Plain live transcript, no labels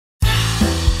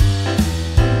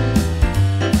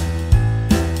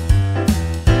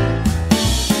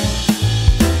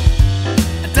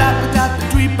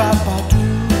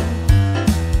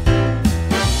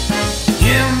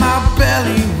Hear my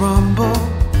belly rumble,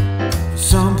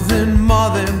 something more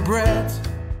than breath.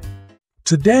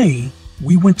 Today,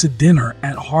 we went to dinner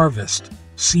at Harvest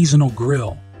Seasonal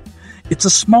Grill. It's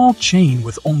a small chain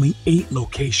with only 8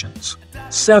 locations.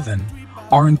 7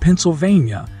 are in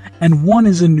Pennsylvania and 1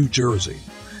 is in New Jersey.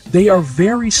 They are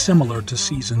very similar to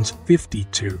Seasons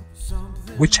 52,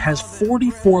 which has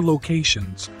 44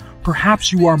 locations.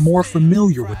 Perhaps you are more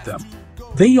familiar with them.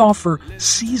 They offer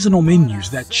seasonal menus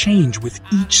that change with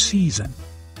each season.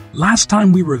 Last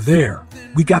time we were there,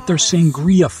 we got their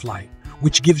sangria flight,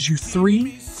 which gives you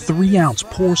 3 3-ounce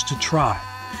pours to try.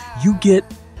 You get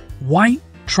white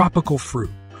tropical fruit,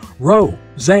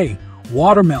 rosé,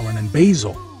 watermelon and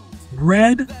basil,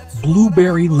 red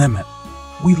blueberry lemon.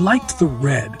 We liked the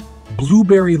red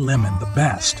blueberry lemon the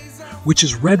best, which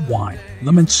is red wine,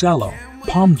 limoncello,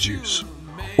 palm juice,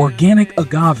 organic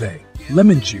agave,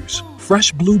 lemon juice,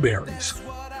 fresh blueberries.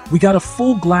 We got a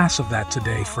full glass of that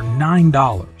today for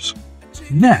 $9.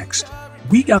 Next,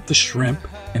 we got the shrimp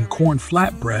and corn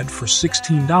flatbread for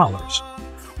 $16,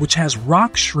 which has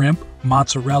rock shrimp,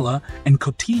 mozzarella, and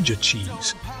cotija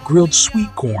cheese, grilled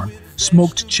sweet corn,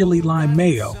 smoked chili lime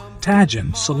mayo,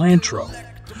 tajin, cilantro.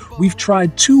 We've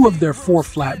tried 2 of their 4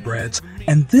 flatbreads,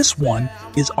 and this one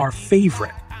is our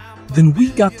favorite. Then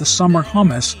we got the summer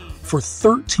hummus for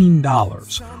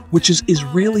 $13, which is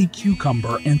Israeli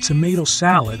cucumber and tomato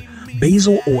salad,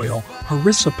 basil oil,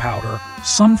 harissa powder,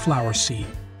 sunflower seed,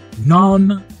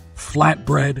 naan,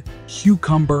 flatbread,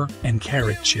 cucumber, and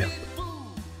carrot chip.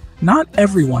 Not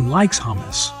everyone likes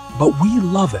hummus, but we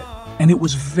love it, and it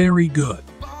was very good.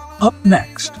 Up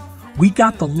next, we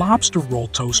got the lobster roll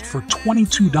toast for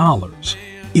 $22.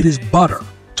 It is butter,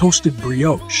 toasted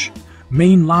brioche,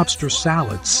 Maine lobster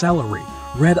salad, celery,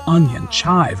 red onion,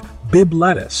 chive, Bib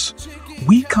lettuce.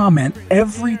 We comment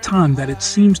every time that it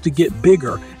seems to get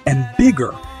bigger and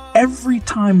bigger every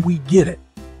time we get it.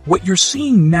 What you're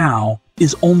seeing now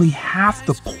is only half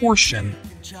the portion,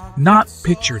 not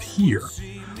pictured here.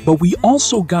 But we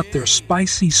also got their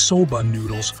spicy soba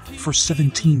noodles for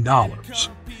 $17.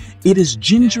 It is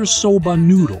ginger soba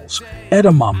noodles,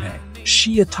 edamame,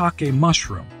 shiitake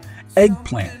mushroom,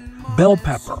 eggplant, bell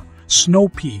pepper, snow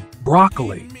pea,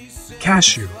 broccoli,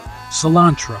 cashew,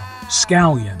 cilantro,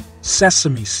 scallion,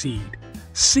 sesame seed,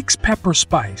 6 pepper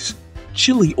spice,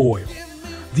 chili oil.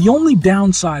 The only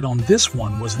downside on this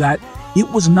one was that it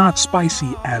was not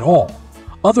spicy at all.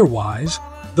 Otherwise,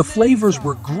 the flavors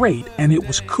were great and it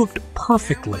was cooked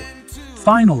perfectly.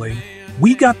 Finally,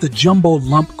 we got the jumbo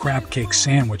lump crab cake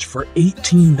sandwich for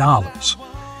 $18.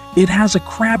 It has a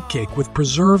crab cake with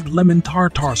preserved lemon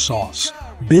tartar sauce,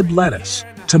 Bib lettuce,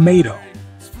 tomato,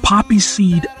 poppy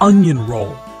seed onion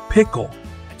roll, pickle.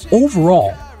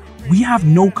 Overall, we have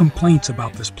no complaints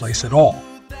about this place at all.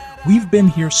 We've been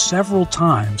here several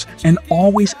times and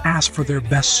always ask for their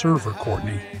best server,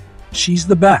 Courtney. She's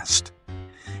the best.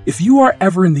 If you are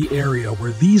ever in the area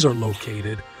where these are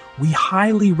located, we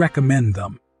highly recommend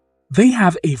them. They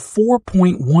have a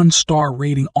 4.1 star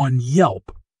rating on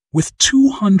Yelp with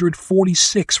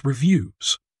 246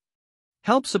 reviews.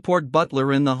 Help support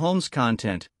Butler in the home's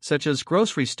content, such as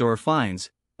grocery store finds,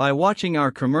 by watching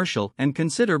our commercial and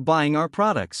consider buying our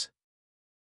products.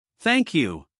 Thank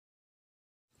you.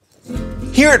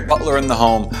 Here at Butler in the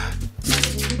Home,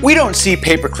 we don't see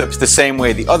paper clips the same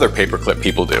way the other paperclip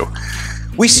people do.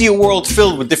 We see a world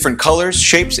filled with different colors,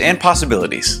 shapes, and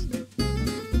possibilities.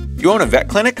 You own a vet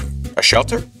clinic, a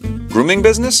shelter, grooming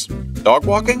business, dog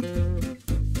walking,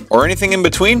 or anything in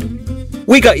between?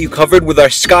 We got you covered with our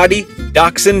Scotty,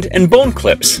 Dachshund, and Bone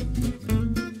clips.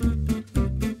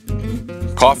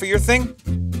 Coffee your thing?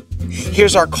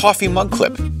 Here's our coffee mug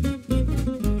clip.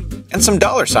 And some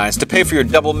dollar signs to pay for your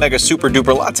double mega super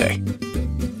duper latte.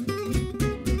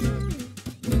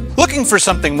 Looking for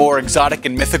something more exotic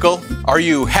and mythical? Are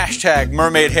you hashtag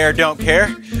mermaid hair don't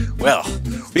care? Well,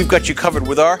 we've got you covered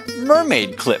with our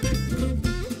mermaid clip.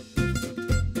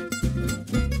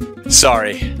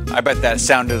 Sorry, I bet that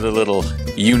sounded a little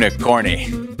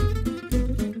unicorny.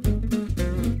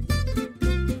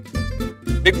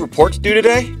 Big reports due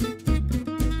today?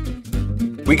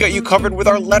 We got you covered with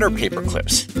our letter paper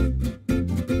clips.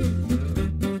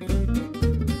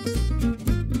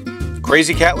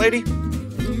 Crazy cat lady?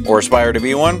 Or aspire to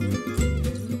be one?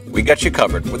 We got you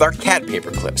covered with our cat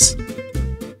paper clips.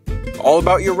 All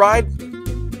about your ride?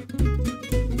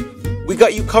 We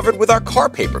got you covered with our car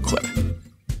paper clip.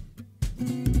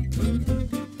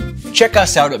 Check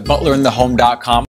us out at butlerinthehome.com.